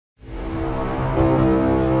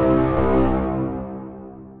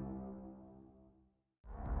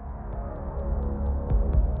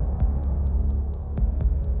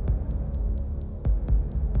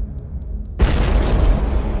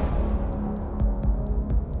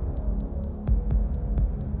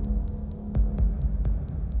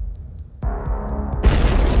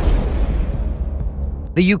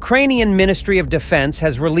The Ukrainian Ministry of Defense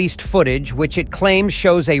has released footage which it claims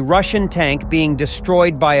shows a Russian tank being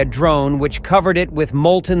destroyed by a drone which covered it with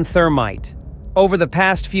molten thermite. Over the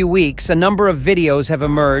past few weeks, a number of videos have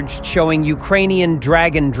emerged showing Ukrainian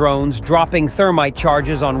Dragon drones dropping thermite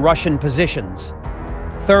charges on Russian positions.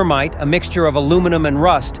 Thermite, a mixture of aluminum and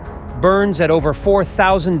rust, burns at over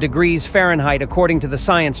 4,000 degrees Fahrenheit according to the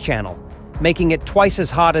Science Channel, making it twice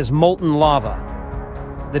as hot as molten lava.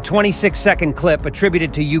 The 26-second clip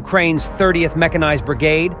attributed to Ukraine's 30th Mechanized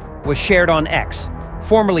Brigade was shared on X,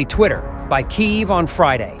 formerly Twitter, by Kyiv on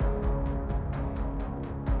Friday.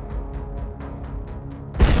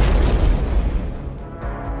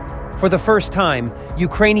 For the first time,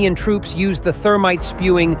 Ukrainian troops used the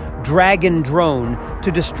thermite-spewing Dragon drone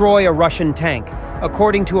to destroy a Russian tank,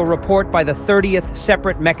 according to a report by the 30th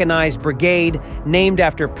Separate Mechanized Brigade named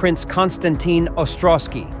after Prince Konstantin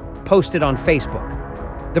Ostrozky, posted on Facebook.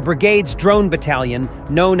 The brigade's drone battalion,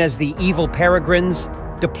 known as the Evil Peregrines,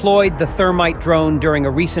 deployed the thermite drone during a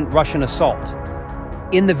recent Russian assault.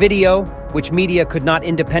 In the video, which media could not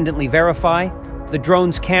independently verify, the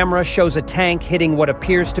drone's camera shows a tank hitting what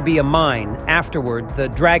appears to be a mine. Afterward, the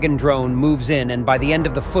Dragon drone moves in, and by the end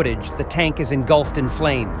of the footage, the tank is engulfed in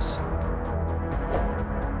flames.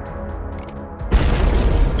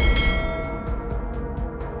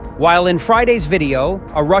 While in Friday's video,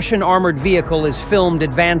 a Russian armored vehicle is filmed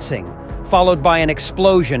advancing, followed by an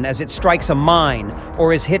explosion as it strikes a mine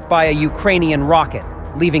or is hit by a Ukrainian rocket,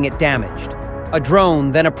 leaving it damaged. A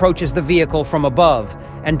drone then approaches the vehicle from above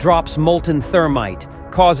and drops molten thermite,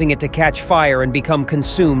 causing it to catch fire and become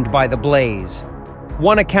consumed by the blaze.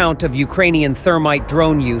 One account of Ukrainian thermite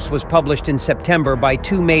drone use was published in September by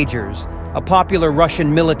Two Majors, a popular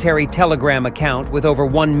Russian military Telegram account with over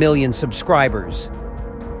 1 million subscribers.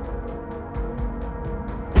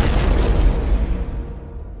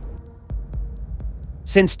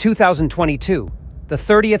 Since 2022, the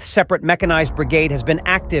 30th Separate Mechanized Brigade has been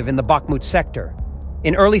active in the Bakhmut sector.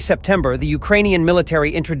 In early September, the Ukrainian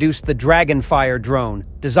military introduced the Dragonfire drone,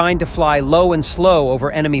 designed to fly low and slow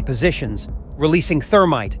over enemy positions, releasing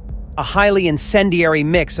thermite, a highly incendiary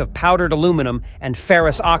mix of powdered aluminum and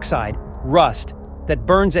ferrous oxide, rust, that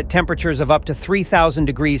burns at temperatures of up to 3,000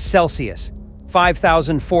 degrees Celsius,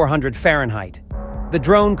 5,400 Fahrenheit. The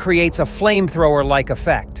drone creates a flamethrower-like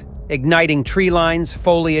effect, igniting tree lines,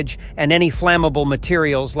 foliage, and any flammable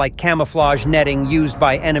materials like camouflage netting used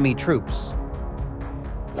by enemy troops.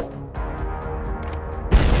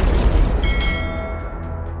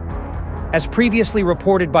 As previously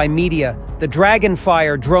reported by media, the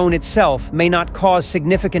Dragonfire drone itself may not cause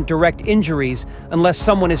significant direct injuries unless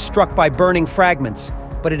someone is struck by burning fragments,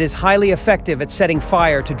 but it is highly effective at setting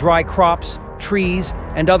fire to dry crops, trees,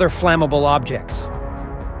 and other flammable objects.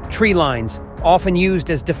 Tree lines, often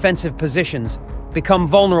used as defensive positions, become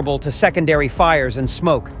vulnerable to secondary fires and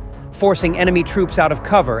smoke, forcing enemy troops out of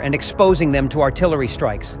cover and exposing them to artillery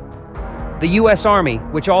strikes. The U.S. Army,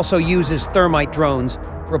 which also uses thermite drones,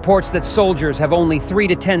 reports that soldiers have only 3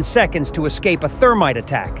 to 10 seconds to escape a thermite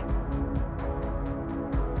attack.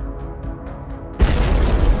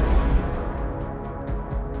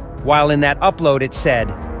 While in that upload it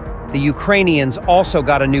said, "The Ukrainians also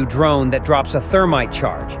got a new drone that drops a thermite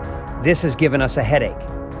charge. This has given us a headache.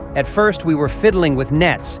 At first we were fiddling with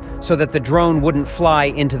nets so that the drone wouldn't fly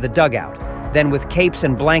into the dugout, then with capes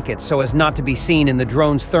and blankets so as not to be seen in the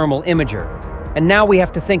drone's thermal imager. And now we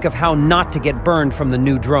have to think of how not to get burned from the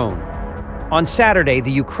new drone." On Saturday, the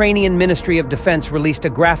Ukrainian Ministry of Defense released a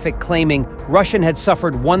graphic claiming Russia had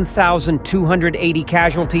suffered 1,280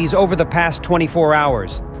 casualties over the past 24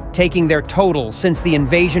 hours, taking their total since the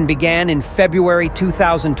invasion began in February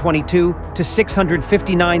 2022 to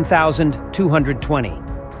 659,220.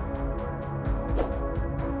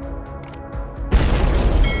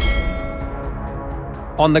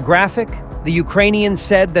 On the graphic, the Ukrainians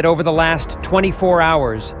said that over the last 24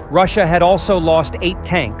 hours, Russia had also lost 8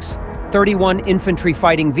 tanks, 31 infantry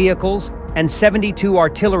fighting vehicles, and 72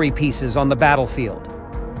 artillery pieces on the battlefield.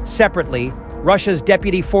 Separately, Russia's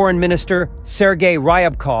Deputy Foreign Minister Sergei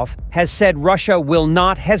Ryabkov has said Russia will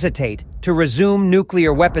not hesitate to resume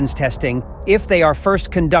nuclear weapons testing if they are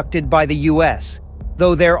first conducted by the US,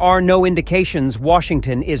 though there are no indications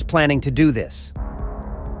Washington is planning to do this.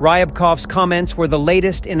 Ryabkov's comments were the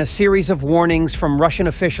latest in a series of warnings from Russian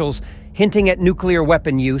officials hinting at nuclear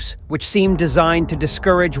weapon use, which seemed designed to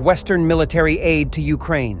discourage Western military aid to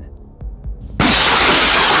Ukraine.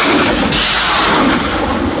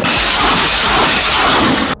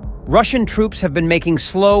 Russian troops have been making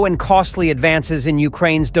slow and costly advances in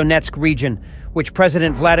Ukraine's Donetsk region, which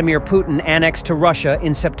President Vladimir Putin annexed to Russia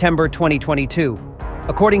in September 2022.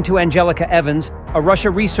 According to Angelica Evans, a Russia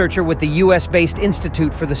researcher with the US-based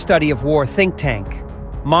Institute for the Study of War think tank,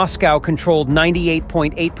 Moscow controlled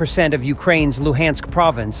 98.8% of Ukraine's Luhansk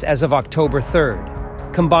province as of October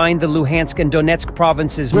 3rd. Combined, the Luhansk and Donetsk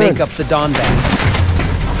provinces make up the Donbass.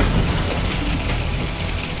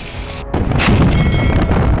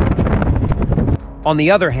 On the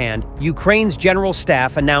other hand, Ukraine's general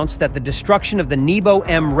staff announced that the destruction of the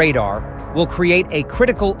Nebo-M radar will create a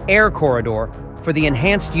critical air corridor for the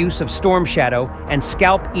enhanced use of Storm Shadow and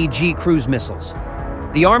Scalp-EG cruise missiles.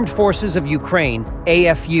 The Armed Forces of Ukraine,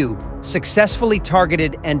 AFU, successfully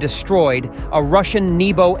targeted and destroyed a Russian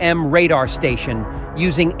Nebo-M radar station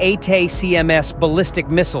using AT-CMS ballistic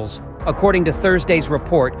missiles, according to Thursday's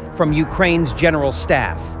report from Ukraine's general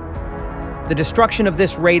staff. The destruction of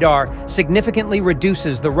this radar significantly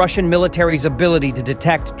reduces the Russian military's ability to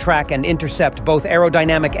detect, track, and intercept both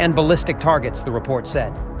aerodynamic and ballistic targets, the report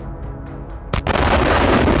said.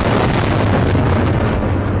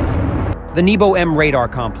 The Nebo-M radar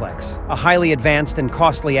complex, a highly advanced and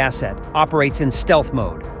costly asset, operates in stealth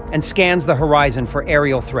mode and scans the horizon for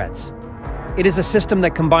aerial threats. It is a system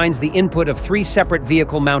that combines the input of 3 separate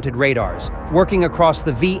vehicle-mounted radars, working across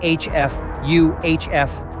the VHF, U,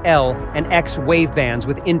 HF, L, and X wavebands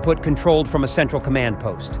with input controlled from a central command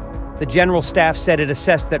post. The General Staff said it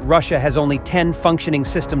assessed that Russia has only 10 functioning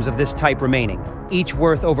systems of this type remaining, each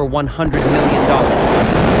worth over $100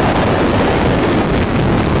 million.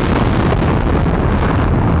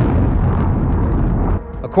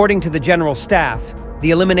 According to the General Staff,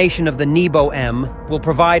 the elimination of the Nebo-M will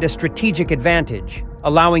provide a strategic advantage,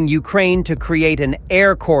 allowing Ukraine to create an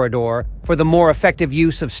air corridor for the more effective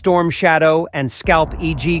use of Storm Shadow and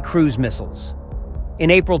Scalp-EG cruise missiles. In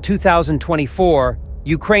April 2024,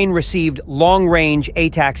 Ukraine received long-range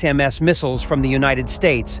ATACMS missiles from the United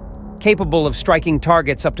States, capable of striking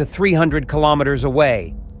targets up to 300 kilometers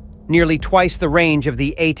away, nearly twice the range of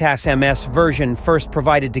the ATACMS version first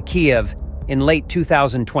provided to Kiev in late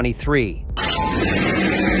 2023.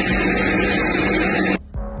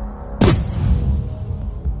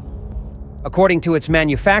 According to its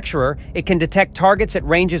manufacturer, it can detect targets at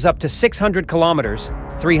ranges up to 600 kilometers,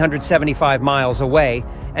 375 miles away,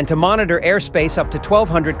 and to monitor airspace up to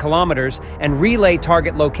 1,200 kilometers and relay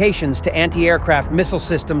target locations to anti-aircraft missile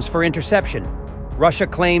systems for interception. Russia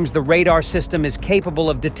claims the radar system is capable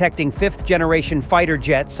of detecting 5th-generation fighter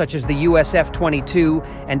jets such as the US F-22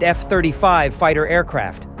 and F-35 fighter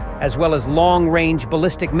aircraft, as well as long-range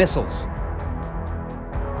ballistic missiles.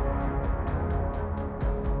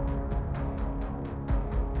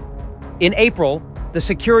 In April, the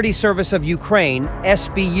Security Service of Ukraine,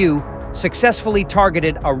 SBU, successfully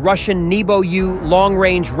targeted a Russian Nebo-U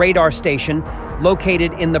long-range radar station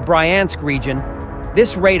located in the Bryansk region.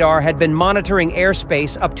 This radar had been monitoring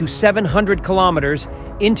airspace up to 700 kilometers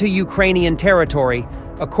into Ukrainian territory,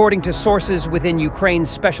 according to sources within Ukraine's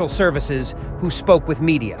special services who spoke with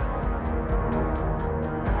media.